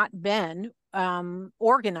has not been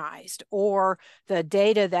organized, or the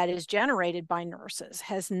data that is generated by nurses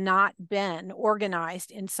has not been organized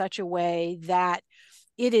in such a way that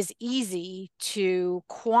it is easy to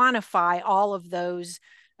quantify all of those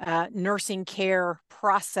nursing care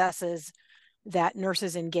processes that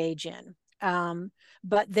nurses engage in.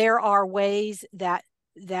 But there are ways that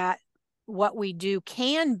what we do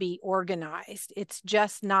can be organized. It's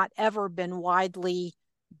just not ever been widely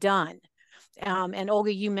done. And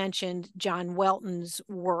Olga, you mentioned John Welton's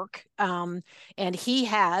work, and he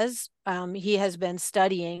has been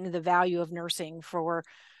studying the value of nursing for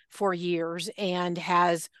for years and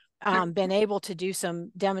has been able to do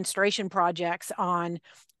some demonstration projects on,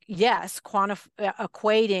 yes,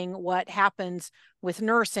 equating what happens with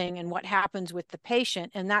nursing and what happens with the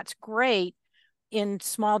patient. And that's great in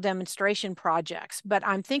small demonstration projects. But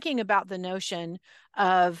I'm thinking about the notion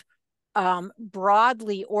of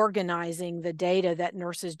broadly organizing the data that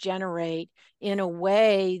nurses generate in a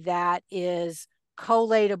way that is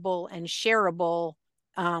collatable and shareable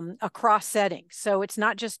across settings. So it's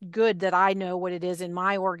not just good that I know what it is in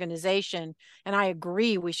my organization, and I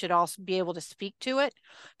agree we should also be able to speak to it,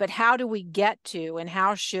 but how do we get to, and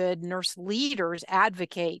how should nurse leaders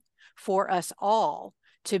advocate for us all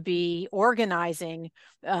to be organizing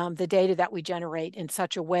the data that we generate in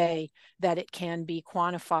such a way that it can be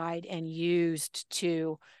quantified and used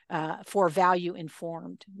to for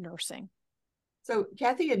value-informed nursing. So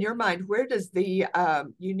Kathy, in your mind, where does the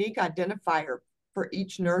unique identifier for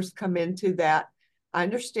each nurse come into that? I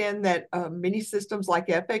understand that many systems like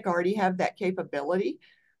Epic already have that capability,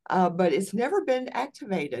 but it's never been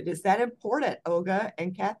activated. Is that important, Olga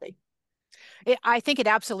and Kathy? I think it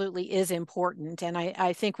absolutely is important, and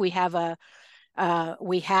I think we have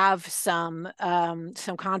some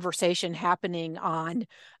conversation happening on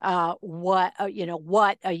what a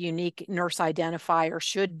unique nurse identifier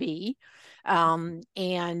should be, and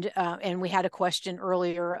we had a question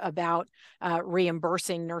earlier about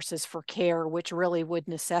reimbursing nurses for care, which really would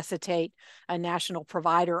necessitate a national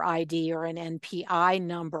provider ID or an NPI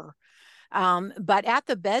number. But at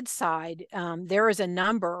the bedside, there is a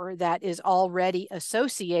number that is already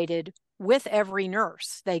associated with every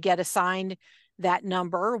nurse. They get assigned that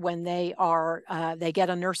number when they get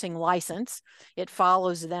a nursing license. It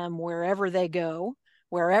follows them wherever they go,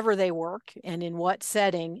 wherever they work, and in what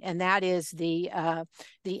setting. And that is the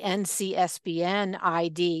NCSBN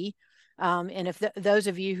ID. And if those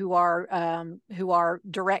of you who are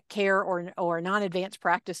direct care or non-advanced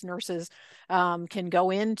practice nurses can go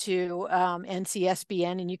into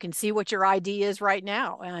NCSBN and you can see what your ID is right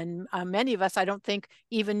now. And many of us, I don't think,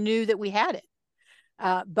 even knew that we had it.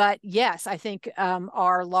 But yes, I think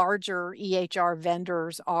our larger EHR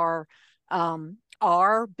vendors are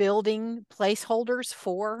building placeholders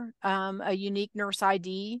for a unique nurse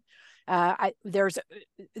ID.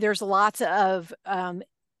 There's lots of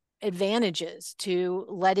advantages to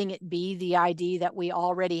letting it be the ID that we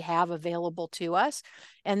already have available to us,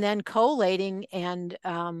 and then collating and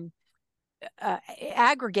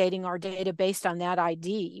aggregating our data based on that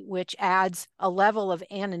ID, which adds a level of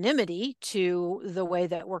anonymity to the way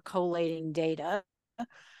that we're collating data,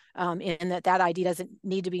 in that ID doesn't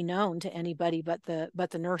need to be known to anybody but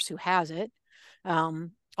the nurse who has it.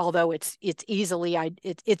 Although it's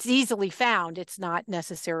easily found, it's not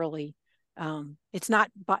necessarily it's not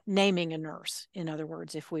naming a nurse. In other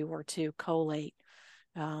words, if we were to collate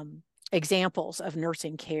examples of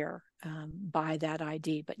nursing care by that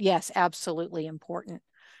ID. But yes, absolutely important.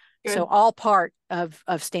 Good. So all part of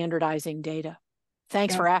standardizing data.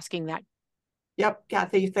 Thanks for asking that. Yep,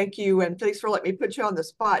 Kathy, thank you. And thanks for letting me put you on the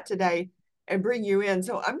spot today and bring you in.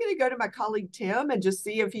 So I'm going to go to my colleague, Tim, and just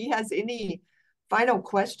see if he has any final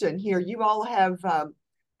question here. You all have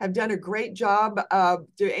done a great job.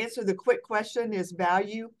 To answer the quick question, is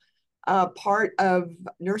value part of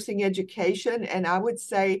nursing education? And I would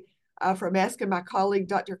say, from asking my colleague,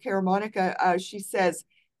 Dr. Karamonica, she says,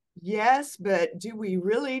 yes, but do we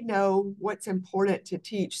really know what's important to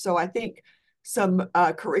teach? So I think some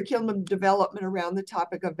curriculum development around the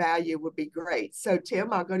topic of value would be great. So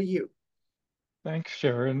Tim, I'll go to you. Thanks,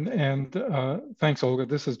 Sharon, and thanks, Olga.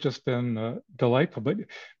 This has just been delightful. But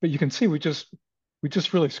you can see we just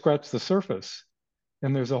really scratched the surface,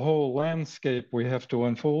 and there's a whole landscape we have to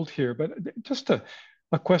unfold here. But just a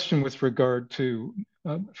question with regard to,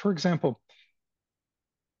 for example,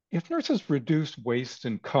 if nurses reduce waste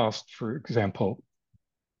and cost, for example,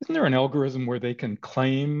 isn't there an algorithm where they can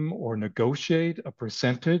claim or negotiate a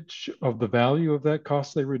percentage of the value of that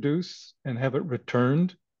cost they reduce and have it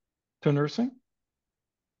returned to nursing?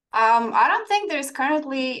 I don't think there's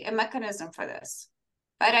currently a mechanism for this,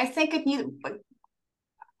 but I think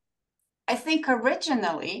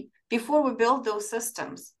originally, before we build those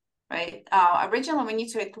systems, right? Originally, we need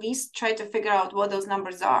to at least try to figure out what those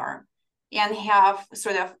numbers are and have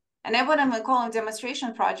sort of, and I wouldn't call them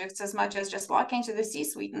demonstration projects as much as just walking to the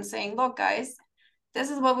C-suite and saying, look, guys,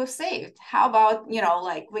 this is what we've saved. How about,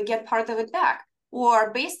 we get part of it back?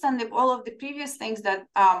 Or based on all of the previous things that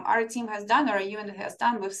our team has done or a unit has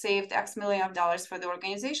done, we've saved X million of dollars for the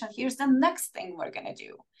organization. Here's the next thing we're going to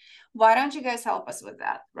do. Why don't you guys help us with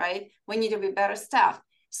that, right? We need to be better staffed.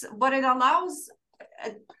 So, but it allows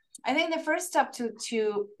I think the first step to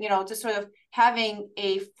sort of having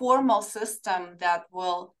a formal system that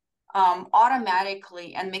will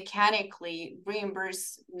automatically and mechanically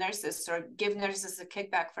reimburse nurses or give nurses a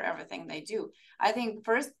kickback for everything they do. I think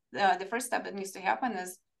the first step that needs to happen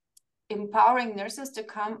is empowering nurses to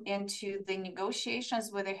come into the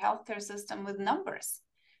negotiations with the healthcare system with numbers,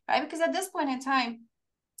 right? Because at this point in time,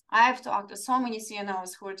 I've talked to so many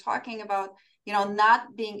CNOs who are talking about,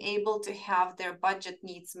 not being able to have their budget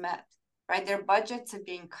needs met, right? Their budgets are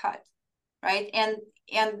being cut, right?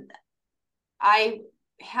 And I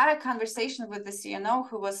had a conversation with the CNO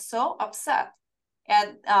who was so upset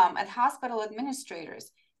at hospital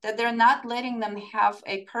administrators that they're not letting them have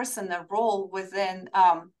a role within,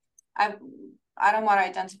 I don't want to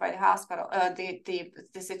identify the hospital,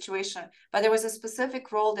 the situation, but there was a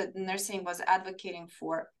specific role that nursing was advocating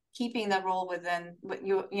for, keeping that role within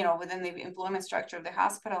within the employment structure of the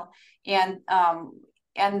hospital,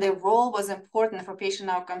 and the role was important for patient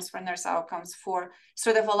outcomes, for nurse outcomes, for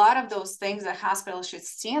sort of a lot of those things that hospitals should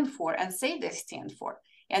stand for and say they stand for.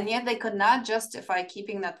 And yet they could not justify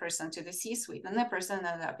keeping that person to the C-suite, and the person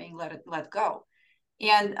ended up being let go.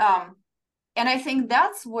 And I think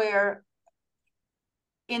that's where,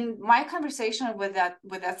 in my conversation with that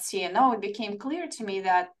CNO, it became clear to me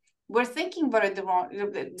that we're thinking about it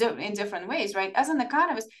in different ways, right? As an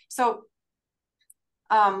economist, so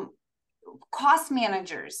cost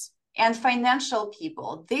managers and financial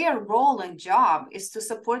people, their role and job is to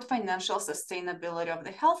support financial sustainability of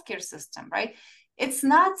the healthcare system, right? It's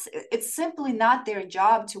simply not their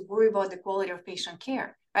job to worry about the quality of patient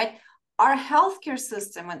care, right? Our healthcare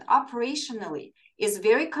system and operationally is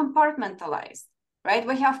very compartmentalized, right?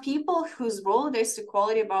 We have people whose role it is to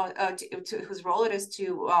whose role it is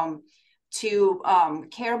to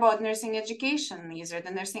care about nursing education. These are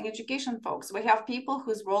the nursing education folks. We have people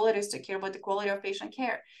whose role it is to care about the quality of patient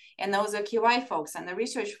care, and those are QI folks and the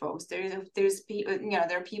research folks. There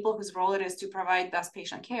are people whose role it is to provide best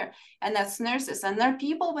patient care, and that's nurses. And there are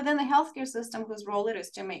people within the healthcare system whose role it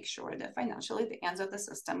is to make sure that financially the ends of the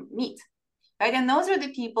system meet. Right? And those are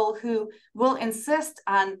the people who will insist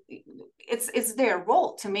on, it's their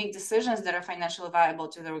role to make decisions that are financially viable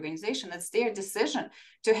to the organization. It's their decision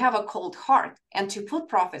to have a cold heart and to put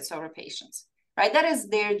profits over patients, right? That is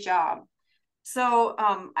their job. So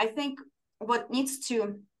I think what needs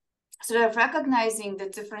to sort of recognizing the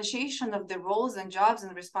differentiation of the roles and jobs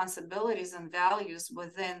and responsibilities and values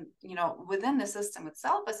within the system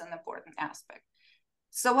itself is an important aspect.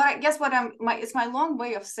 So it's my long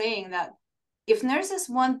way of saying that if nurses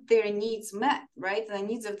want their needs met, right, the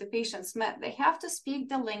needs of the patients met, they have to speak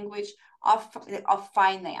the language of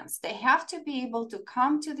finance. They have to be able to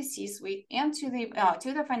come to the C-suite and to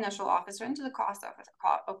the financial officer and to the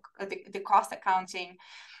cost accounting,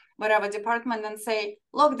 whatever department, and say,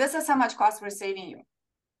 look, this is how much cost we're saving you,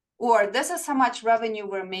 or this is how much revenue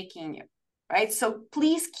we're making you, right? So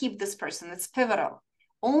please keep this person. It's pivotal.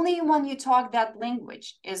 Only when you talk that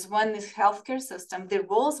language is when this healthcare system, the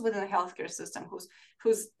roles within the healthcare system,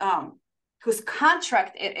 whose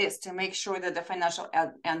contract it is to make sure that the financial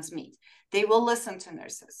ends meet, they will listen to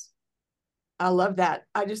nurses. I love that.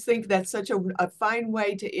 I just think that's such a fine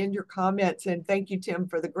way to end your comments. And thank you, Tim,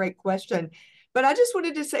 for the great question. But I just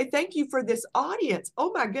wanted to say thank you for this audience.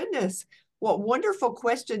 Oh my goodness, what wonderful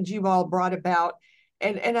questions you all brought about.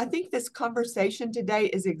 And I think this conversation today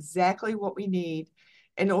is exactly what we need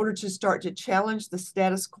in order to start to challenge the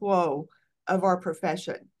status quo of our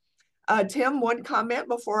profession. Tim, one comment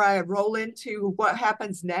before I roll into what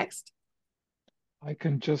happens next. I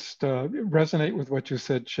can just resonate with what you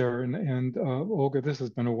said, Sharon, and Olga. This has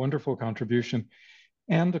been a wonderful contribution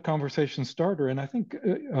and a conversation starter. And I think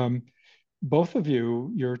both of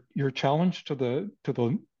you, your challenge to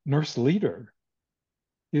the nurse leader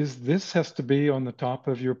is this has to be on the top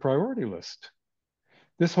of your priority list.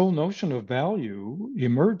 This whole notion of value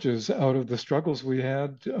emerges out of the struggles we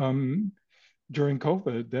had during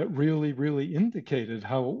COVID that really, really indicated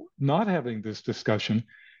how not having this discussion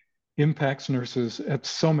impacts nurses at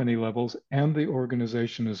so many levels and the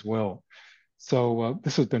organization as well. So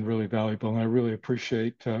this has been really valuable, and I really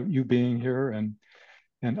appreciate you being here and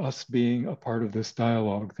us being a part of this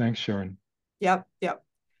dialogue. Thanks, Sharon. Yep.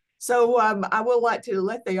 So I would like to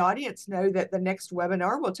let the audience know that the next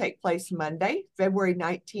webinar will take place Monday, February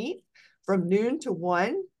 19th from noon to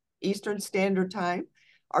 1 Eastern Standard Time.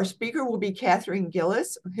 Our speaker will be Catherine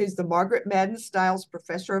Gillis, who's the Margaret Madden Stiles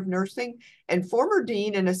Professor of Nursing and former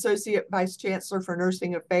Dean and Associate Vice Chancellor for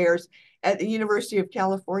Nursing Affairs at the University of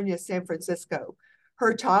California, San Francisco.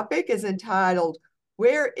 Her topic is entitled,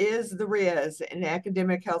 Where is the Riz in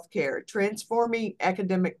Academic Healthcare? Transforming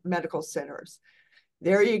Academic Medical Centers.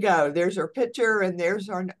 There you go. There's our picture, and there's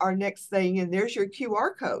our next thing, and there's your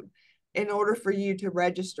QR code in order for you to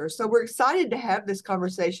register. So we're excited to have this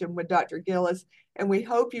conversation with Dr. Gillis, and we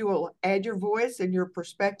hope you will add your voice and your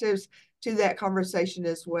perspectives to that conversation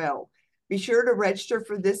as well. Be sure to register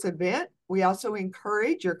for this event. We also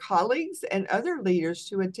encourage your colleagues and other leaders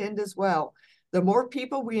to attend as well. The more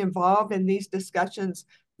people we involve in these discussions,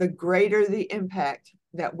 the greater the impact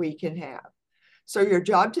that we can have. So your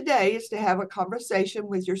job today is to have a conversation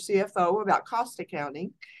with your CFO about cost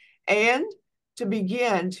accounting and to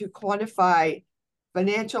begin to quantify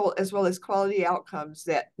financial as well as quality outcomes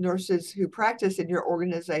that nurses who practice in your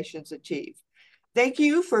organizations achieve. Thank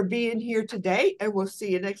you for being here today, and we'll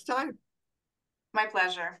see you next time. My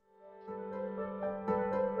pleasure.